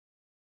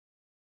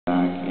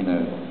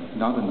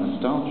not a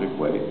nostalgic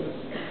way,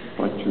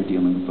 but you're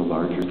dealing with the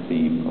larger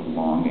theme of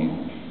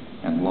longing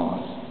and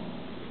loss.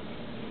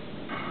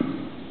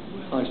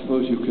 I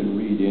suppose you can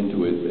read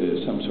into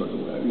it some sort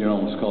of, you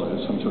almost call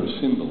it some sort of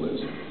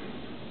symbolism.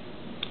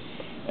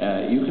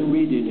 You can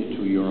read it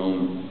into your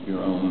own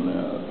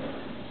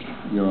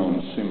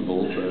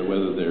symbols,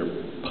 whether they're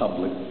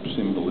public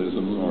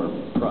symbolism or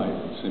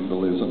private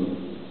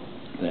symbolism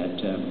that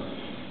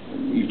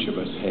each of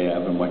us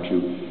have, and what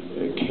you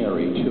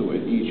carry to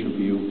it. Each of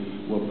you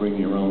will bring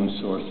your own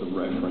source of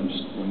reference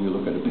when you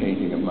look at a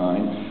painting of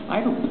mine. I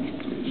don't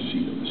particularly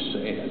see them as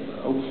sad,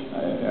 though.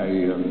 I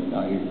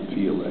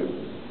feel that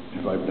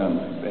if I've done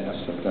my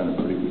best, I've done a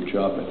pretty good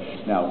job.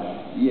 Now,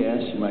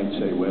 yes, you might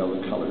say, well,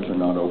 the colors are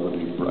not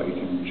overly bright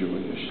and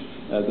joyous.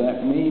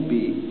 That may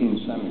be, to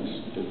some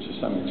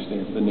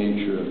extent, the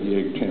nature of the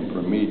egg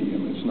tempera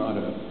medium. It's not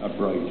a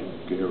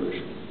bright, garish.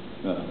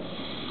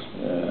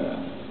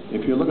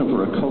 If you're looking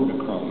for a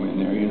Kodachrome in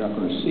there, you're not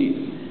going to see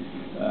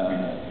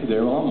it.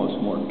 They're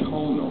almost more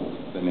tonal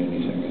than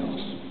anything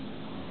else.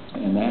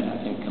 And that, I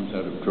think, comes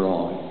out of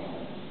drawing.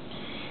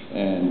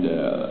 And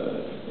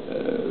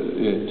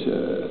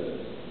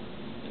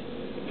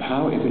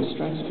if it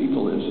strikes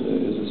people as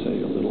I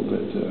say, a little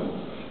bit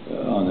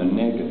on the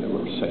negative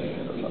or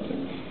sad or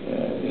something,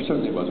 it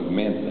certainly wasn't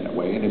meant that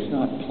way, and it's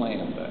not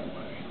planned that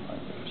way, I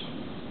guess.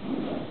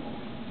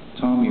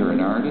 Tom, you're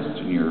an artist,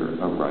 and you're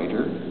a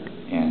writer,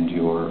 and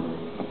you're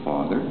a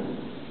father,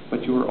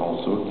 but you are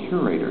also a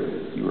curator.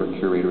 You were a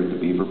curator at the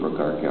Beaverbrook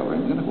Art Gallery.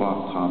 I'm going to go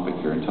off topic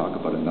here and talk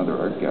about another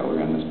art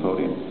gallery on this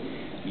podium.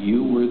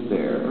 You were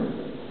there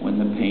when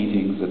the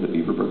paintings at the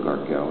Beaverbrook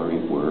Art Gallery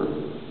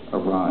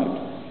arrived.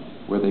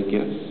 Were they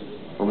gifts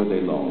or were they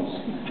loans?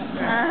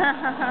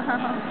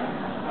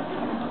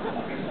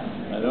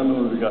 I don't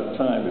know if we've got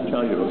time to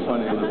tell you a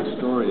funny little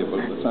story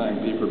about the time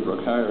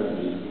Beaverbrook hired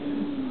me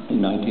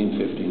in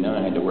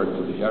 1959 to work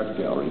for the art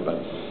gallery, but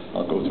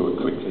I'll go through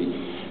it quickly.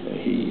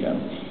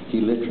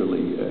 He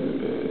literally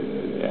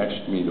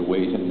asked me to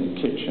wait in the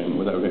kitchen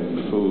without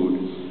any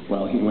food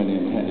while he went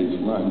in and had his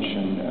lunch,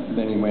 and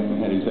then he went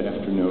and had his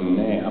afternoon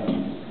nap,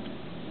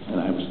 and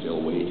I was still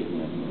waiting,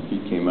 and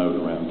he came out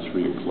around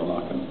 3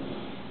 o'clock, and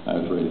I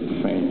was ready to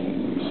faint,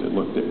 and he said,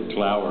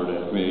 glowered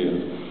at me,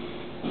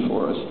 and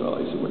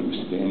Forrestall, he said, what are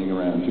you standing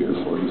around here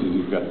for? He said,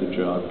 you've got the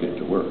job, get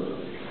to work.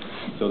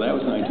 So that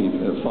was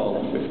fall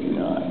of '59,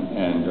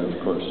 and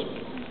of course,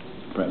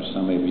 perhaps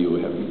some of you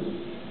have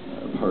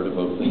heard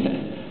about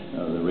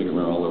the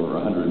rigmarole over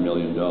 $100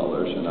 million,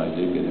 and I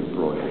did get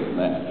embroiled in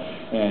that.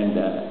 And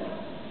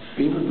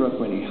Beaverbrook,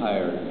 when he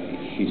hired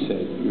me, he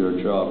said, your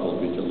job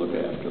will be to look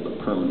after the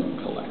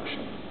permanent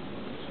collection.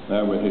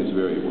 That were his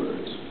very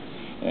words.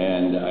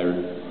 And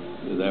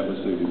that was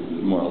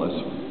more or less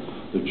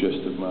the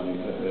gist of my,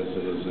 as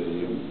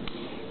a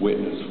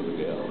witness for the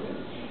gallery.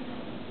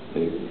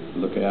 They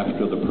look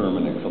after the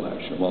permanent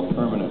collection. Well,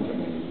 permanent, I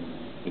mean,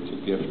 it's a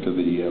gift to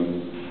the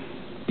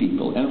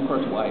people. And of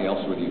course, why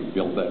else would you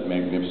build that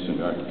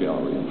magnificent art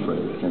gallery in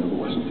Frederick? And it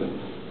wasn't to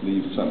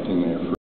leave something there for